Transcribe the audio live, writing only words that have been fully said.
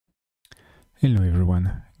Hello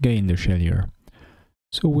everyone, Guy in the Shell here.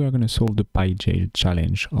 So we are going to solve the Pyjail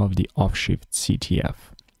challenge of the Offshift CTF.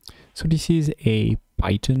 So this is a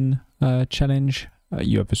Python challenge.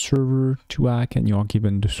 You have a server to hack and you are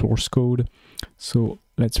given the source code. So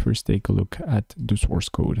let's first take a look at the source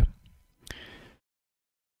code.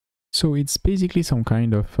 So it's basically some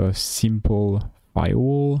kind of a simple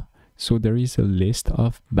firewall. So there is a list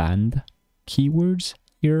of banned keywords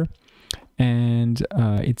here. And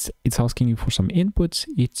it's asking you for some inputs.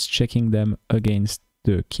 It's checking them against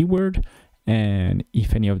the keyword, and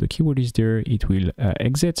if any of the keyword is there, it will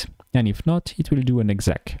exit, and if not, it will do an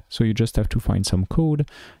exec. So you just have to find some code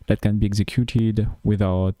that can be executed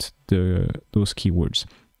without those keywords.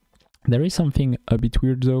 There is something a bit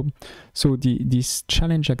weird though. So this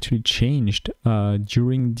challenge actually changed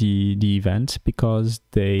during the event because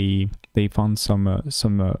they found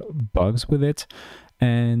some bugs with it.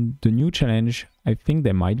 And the new challenge, I think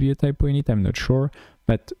there might be a typo in it, I'm not sure,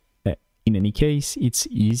 but in any case, it's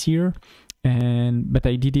easier. But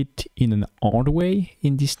I did it in an hard way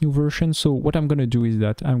in this new version. So what I'm going to do is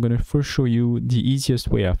that I'm going to first show you the easiest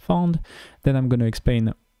way I found, then I'm going to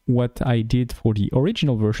explain what I did for the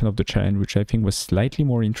original version of the challenge, which I think was slightly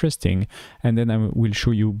more interesting, and then I will show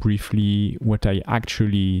you briefly what I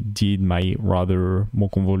actually did, my rather more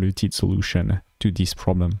convoluted solution to this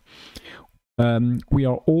problem. We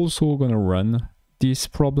are also going to run this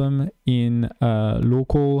problem in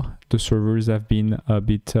local. The servers have been a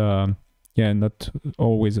bit, not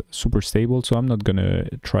always super stable, so I'm not going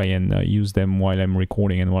to try and use them while I'm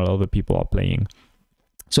recording and while other people are playing.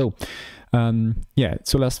 So,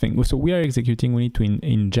 so last thing. So we are executing, we need to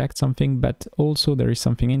inject something, but also there is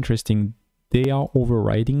something interesting. They are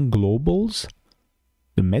overriding globals,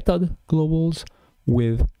 the method globals,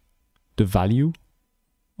 with the value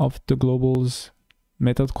of the globals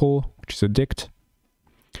method call, which is a dict.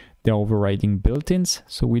 They're overriding built-ins,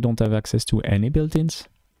 so we don't have access to any built-ins.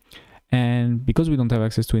 And because we don't have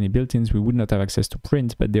access to any built-ins, we would not have access to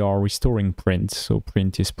print, but they are restoring print, so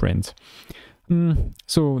print is print.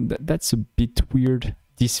 So that's a bit weird.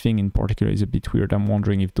 This thing in particular is a bit weird. I'm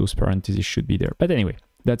wondering if those parentheses should be there. But anyway,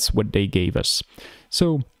 that's what they gave us.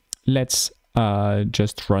 So let's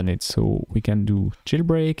just run it. So we can do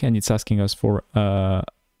jailbreak, and it's asking us for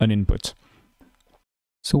an input.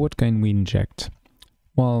 So what can we inject?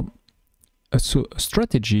 Well, a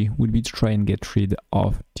strategy would be to try and get rid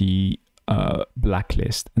of the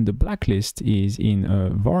blacklist. And the blacklist is in a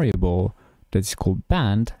variable that is called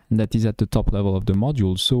banned, and that is at the top level of the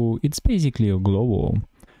module. So it's basically a global.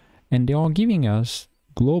 And they are giving us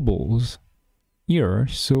globals here.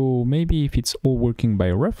 So maybe if it's all working by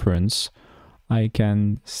reference, I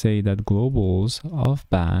can say that globals of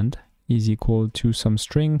banned is equal to some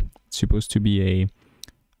string. It's supposed to be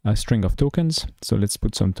a string of tokens. So let's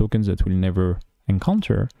put some tokens that we'll never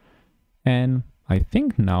encounter. And I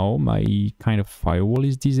think now my kind of firewall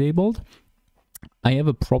is disabled. I have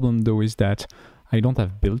a problem though, is that I don't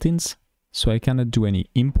have built-ins, so I cannot do any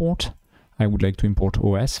import. I would like to import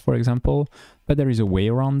OS, for example, but there is a way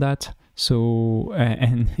around that. So,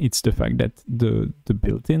 and it's the fact that the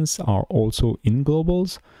built-ins are also in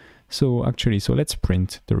globals. So actually, so let's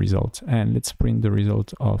print the result, and let's print the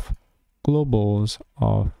result of globals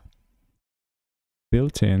of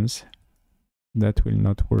built-ins. That will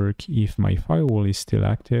not work if my firewall is still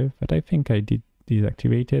active, but I think I did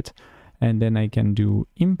deactivate it. And then I can do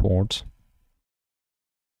import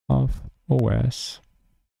of OS,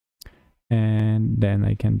 and then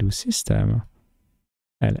I can do system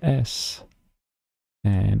ls,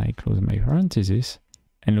 and I close my parentheses,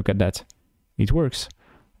 and look at that, it works.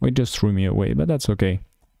 It just threw me away, but that's okay.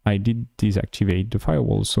 I did deactivate the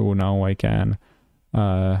firewall, so now I can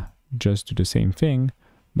just do the same thing,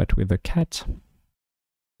 but with a cat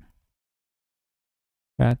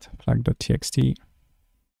flag.txt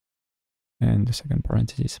and the second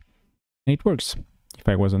parenthesis. And it works. If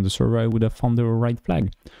I was on the server, I would have found the right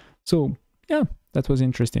flag. So yeah, that was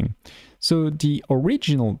interesting. So the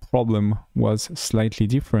original problem was slightly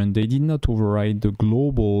different. They did not override the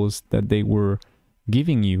globals that they were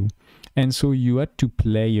giving you, and so you had to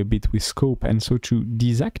play a bit with scope. And so to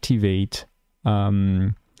deactivate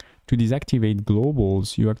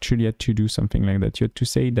globals, you actually had to do something like that. You had to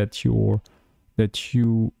say that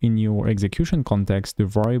in your execution context, the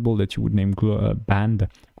variable that you would name banned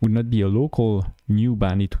would not be a local new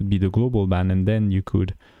ban, it would be the global ban, and then you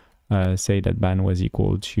could say that ban was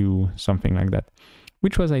equal to something like that,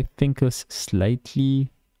 which was, I think,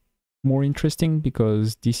 slightly more interesting,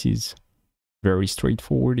 because this is very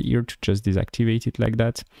straightforward here to just deactivate it like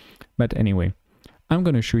that. But anyway, I'm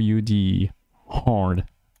going to show you the hard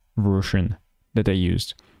version that I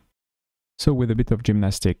used. So with a bit of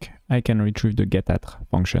gymnastic, I can retrieve the getAt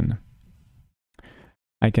function.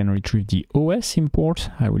 I can retrieve the OS import.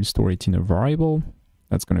 I will store it in a variable.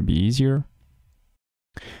 That's going to be easier.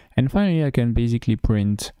 And finally, I can basically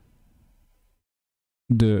print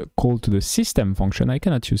the call to the system function. I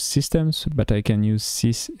cannot use systems, but I can use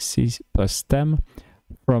sys plus stem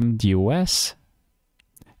from the OS.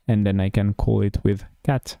 And then I can call it with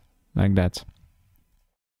cat, like that.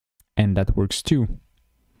 And that works too.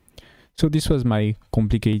 So this was my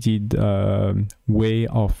complicated way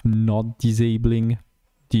of not disabling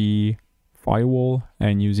the firewall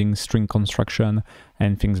and using string construction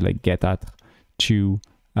and things like getAt to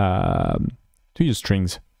use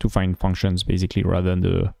strings to find functions basically rather than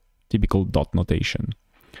the typical dot notation.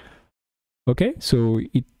 Okay, so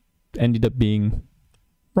it ended up being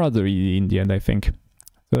rather easy in the end, I think.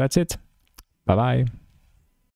 So that's it. Bye-bye.